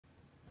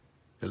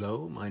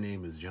Hello, my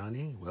name is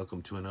Johnny.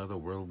 Welcome to another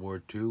World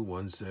War II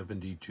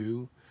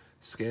 172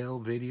 scale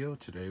video.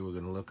 Today we're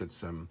going to look at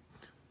some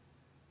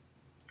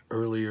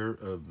earlier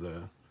of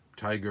the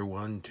Tiger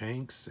I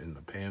tanks in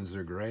the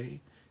Panzer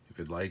Gray. If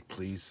you'd like,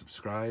 please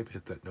subscribe,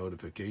 hit that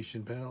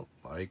notification bell,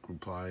 like,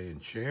 reply,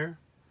 and share.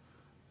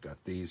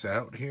 Got these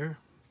out here.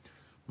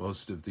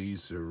 Most of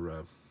these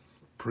are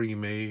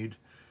pre-made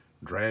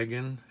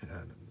Dragon,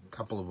 and a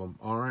couple of them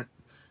aren't.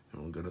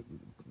 And we're going to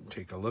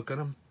take a look at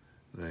them.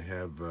 I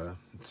have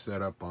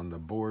set up on the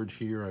board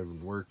here. I've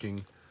been working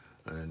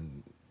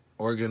and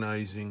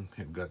organizing.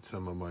 I've got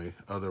some of my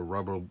other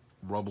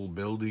rubble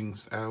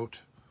buildings out.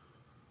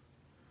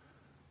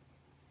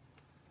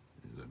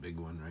 There's a big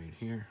one right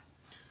here.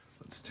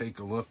 Let's take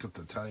a look at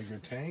the Tiger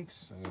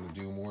tanks. I'm going to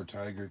do more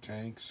Tiger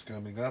tanks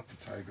coming up,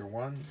 the Tiger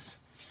ones.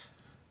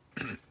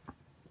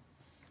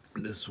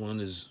 This one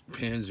is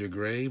Panzer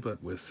Gray,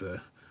 but with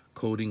a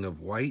coating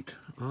of white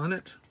on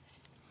it.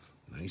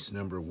 Nice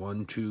number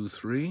 1, 2,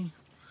 3.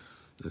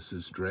 This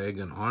is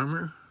Dragon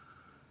armor.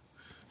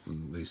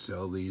 And they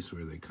sell these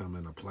where they come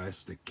in a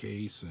plastic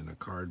case and a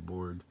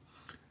cardboard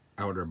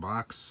outer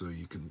box, so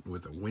you can,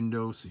 with a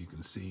window, so you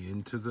can see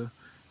into the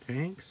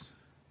tanks.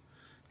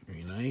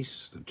 Very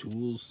nice. The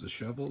tools, the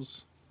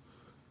shovels.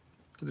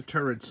 The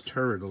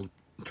turret will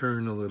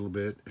turn a little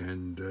bit,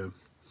 and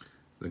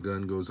the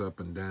gun goes up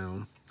and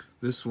down.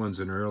 This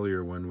one's an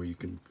earlier one where you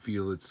can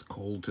feel it's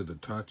cold to the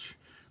touch,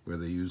 where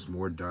they used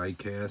more die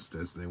cast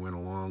as they went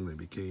along. They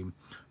became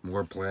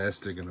more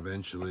plastic, and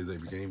eventually they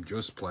became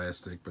just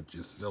plastic, but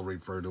you still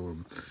refer to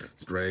them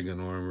as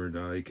Dragon armor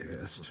die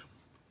cast.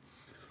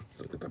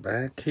 Let's look at the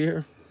back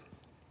here.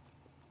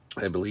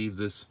 I believe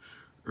this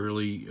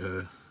early,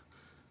 the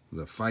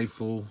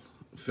FIFO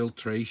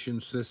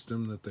filtration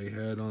system that they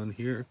had on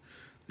here,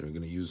 they were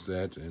going to use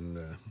that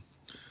in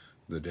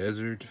the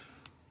desert.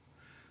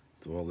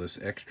 With all this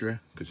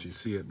extra, because you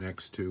see it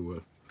next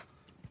to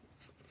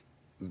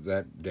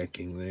that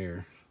decking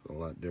there, a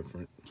lot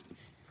different.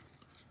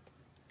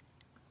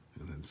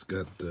 And it's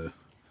got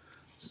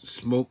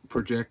smoke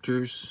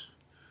projectors.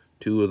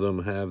 2 of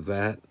them have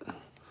that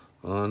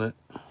on it.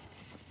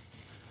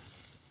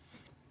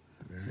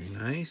 Very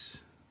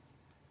nice.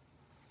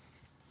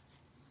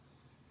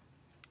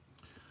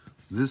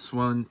 This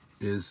one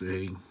is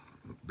a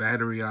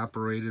battery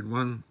operated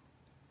one.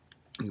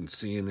 You can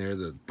see in there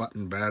the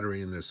button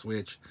battery in the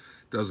switch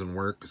doesn't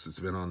work because it's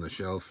been on the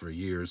shelf for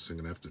years, so I'm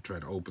gonna have to try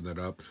to open it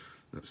up,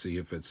 see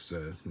if it's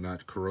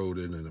not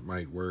corroded, and it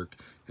might work.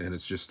 And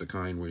it's just the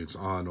kind where it's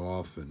on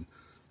off and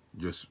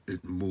just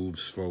it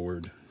moves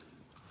forward.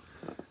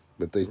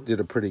 But they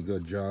did a pretty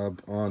good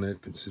job on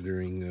it,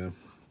 considering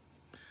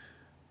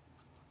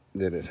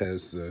that it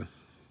has the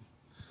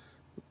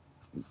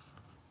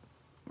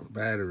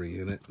battery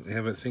in it.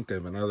 I think I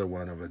have another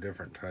one of a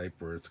different type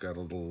where it's got a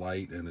little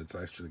light and it's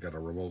actually got a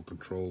remote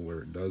control where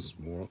it does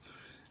more.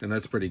 And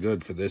that's pretty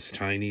good for this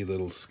tiny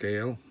little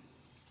scale.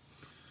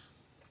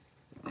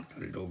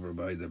 Right over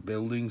by the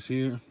buildings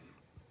here.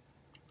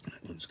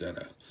 It's got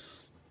a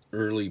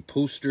early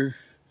poster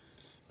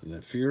in the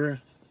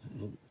Führer.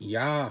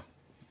 Yeah.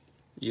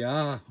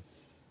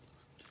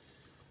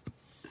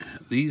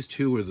 These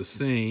 2 are the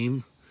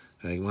same.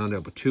 I wound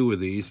up with 2 of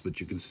these, but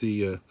you can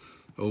see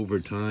over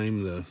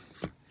time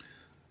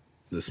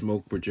the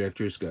smoke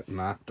projectors got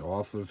knocked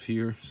off of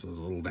here, so a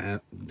little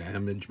battle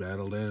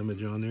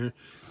damage on there.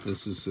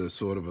 This is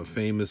sort of a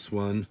famous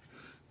one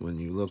when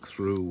you look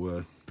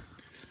through,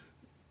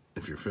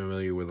 if you're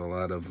familiar with a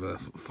lot of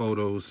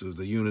photos of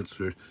the units.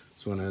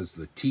 This one has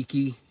the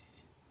Tiki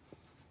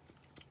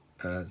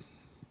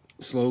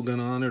slogan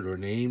on it, or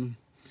name.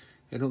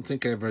 I don't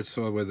think I ever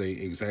saw where they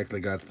exactly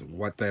got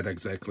what that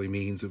exactly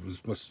means. It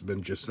must have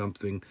been just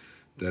something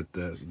that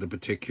the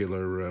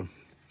particular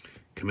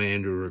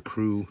commander or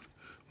crew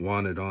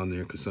wanted on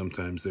there, because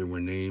sometimes there were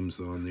names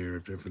on there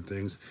of different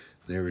things.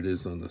 There it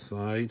is on the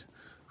side,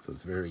 so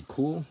it's very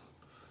cool.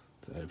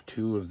 So I have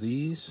 2 of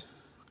these.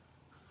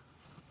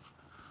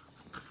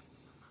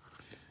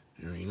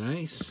 Very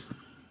nice.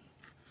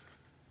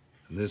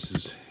 And this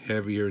is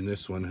heavier, and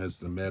this one has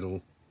the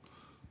metal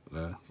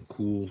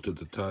cool to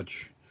the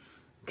touch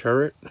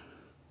turret.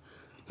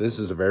 This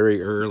is a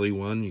very early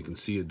one. You can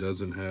see it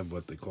doesn't have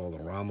what they call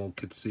a Rommel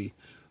Kitsi,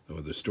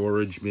 or the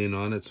storage bin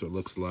on it, so it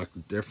looks a lot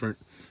different.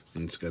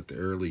 And it's got the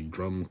early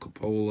drum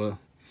cupola,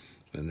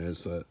 and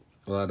there's a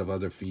lot of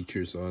other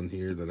features on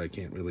here that I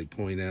can't really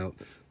point out,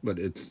 but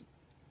it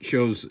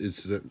shows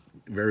it's the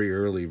very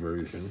early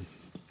version.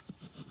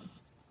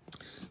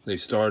 They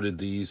started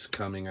these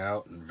coming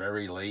out in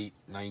very late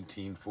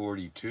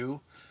 1942.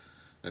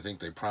 I think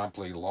they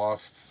promptly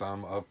lost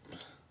some up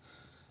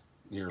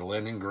near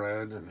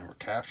Leningrad and they were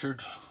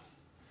captured.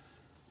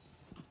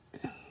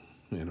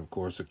 And of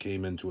course it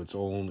came into its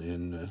own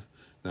in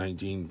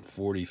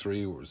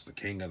 1943, where it was the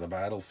king of the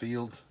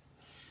battlefield.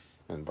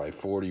 And by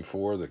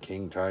 44 the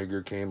King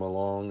Tiger came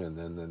along, and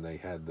then they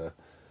had the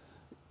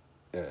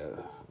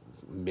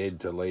mid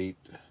to late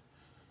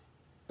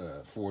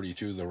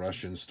 42, the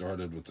Russians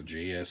started with the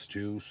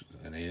JS2,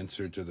 an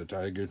answer to the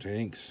Tiger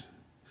tanks.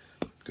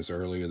 because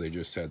earlier they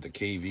just had the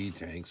KV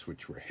tanks,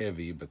 which were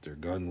heavy, but their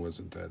gun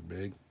wasn't that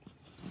big.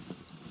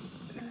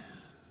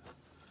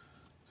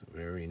 So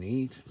very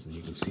neat. And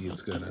you can see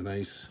it's got a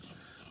nice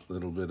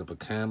little bit of a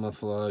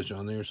camouflage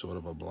on there, sort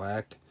of a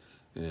black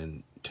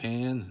and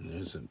tan.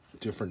 There's a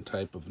different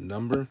type of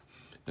number,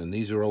 and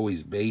these are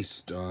always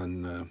based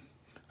on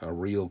a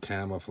real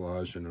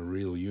camouflage and a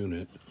real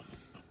unit.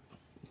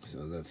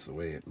 So that's the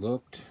way it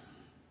looked.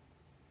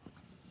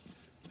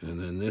 And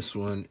then this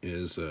one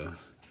is a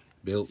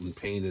built and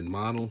painted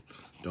model.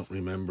 Don't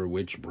remember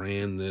which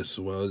brand this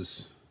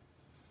was.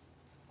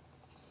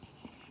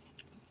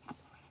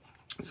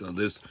 So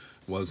this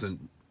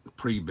wasn't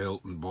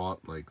pre-built and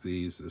bought like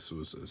these. This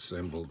was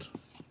assembled,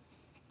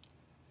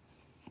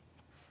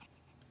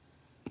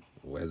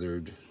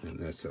 weathered, and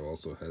this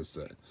also has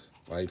the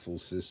rifle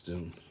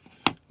system.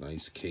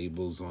 Nice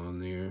cables on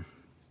there.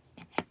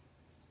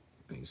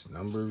 Nice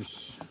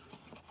numbers,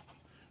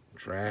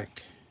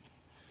 track,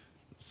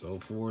 so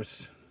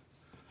forth.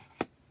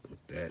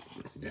 Put that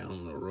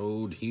down the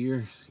road here.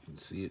 You can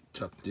see it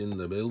tucked in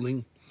the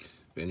building.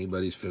 If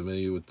anybody's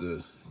familiar with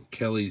the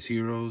Kelly's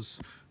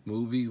Heroes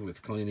movie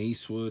with Clint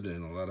Eastwood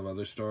and a lot of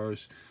other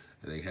stars,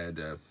 they had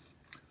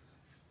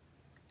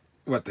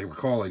what they were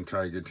calling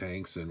Tiger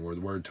tanks, and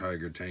were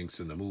Tiger tanks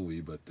in the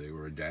movie, but they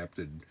were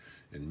adapted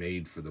and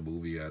made for the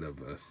movie out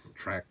of a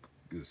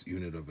this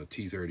unit of a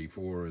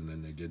T-34, and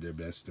then they did their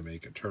best to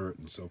make a turret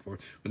and so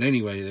forth. But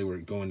anyway, they were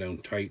going down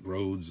tight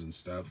roads and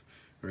stuff.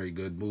 Very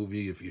good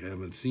movie if you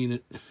haven't seen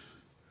it.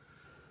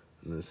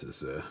 And this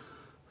is a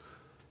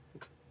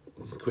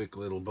quick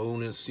little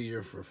bonus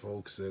here for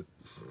folks that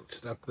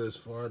stuck this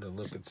far to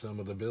look at some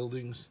of the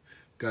buildings.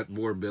 Got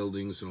more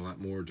buildings and a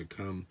lot more to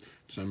come.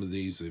 Some of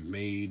these have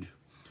made,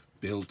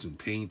 built and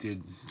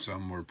painted.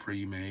 Some were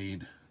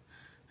pre-made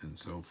and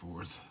so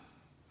forth.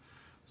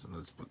 So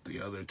let's put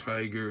the other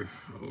Tiger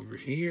over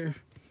here.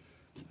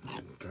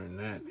 Turn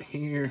that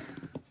here.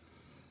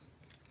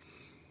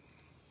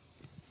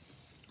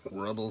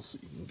 Rubble so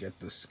you can get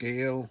the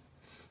scale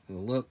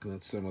and look.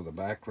 That's some of the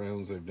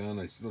backgrounds I've done.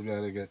 I still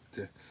got to get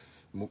to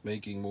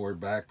making more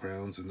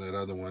backgrounds, and that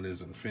other one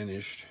isn't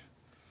finished.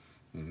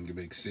 And you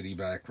make city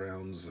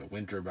backgrounds, a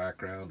winter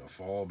background, a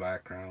fall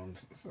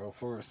background, and so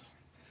forth.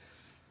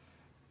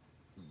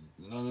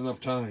 Not enough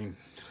time.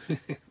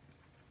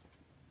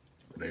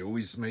 They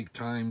always make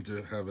time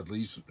to have at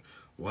least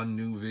one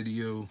new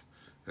video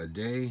a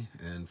day,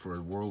 and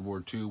for World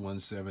War II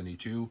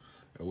 172,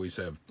 I always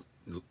have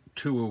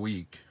 2 a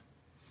week.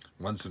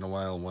 Once in a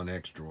while, one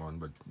extra one,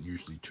 but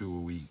usually 2 a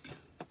week.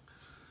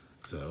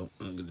 So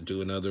I'm going to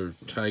do another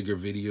Tiger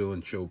video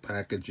and show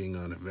packaging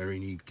on a very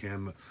neat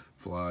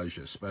camouflage,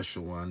 a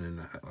special one,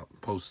 and I'll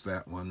post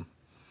that one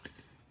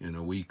in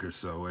a week or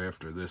so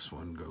after this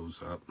one goes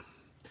up.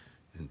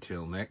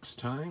 Until next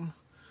time,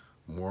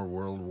 more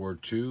World War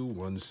II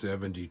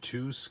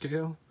 172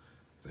 scale.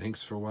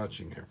 Thanks for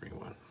watching,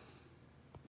 everyone.